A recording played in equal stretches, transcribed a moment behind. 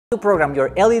To program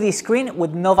your LED screen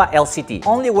with NovaLCT.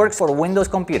 Only works for Windows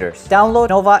computers. Download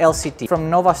NovaLCT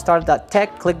from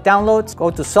novastart.tech, click downloads,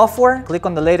 go to software, click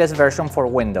on the latest version for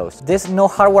Windows. This no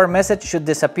hardware message should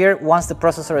disappear once the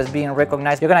processor is being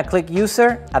recognized. You're gonna click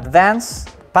user, advanced,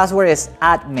 password is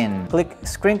admin. Click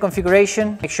screen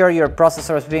configuration, make sure your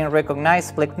processor is being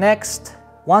recognized, click next.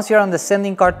 Once you're on the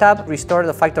sending card tab, restore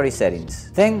the factory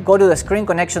settings. Then go to the screen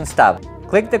connections tab.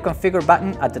 Click the configure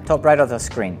button at the top right of the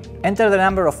screen. Enter the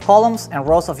number of columns and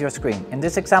rows of your screen. In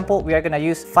this example, we are going to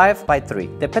use 5 by 3.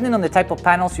 Depending on the type of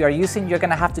panels you are using, you're going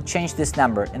to have to change this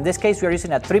number. In this case, we are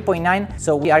using a 3.9,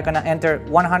 so we are going to enter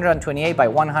 128 by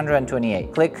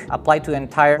 128. Click apply to the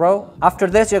entire row. After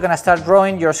this, you're going to start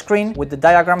drawing your screen with the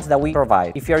diagrams that we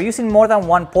provide. If you're using more than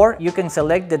one port, you can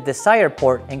select the desired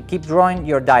port and keep drawing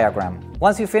your diagram.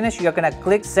 Once you finish, you're going to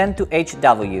click Send to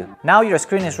HW. Now your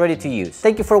screen is ready to use.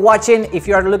 Thank you for watching. If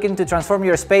you are looking to transform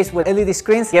your space with LED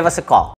screens, give us a call.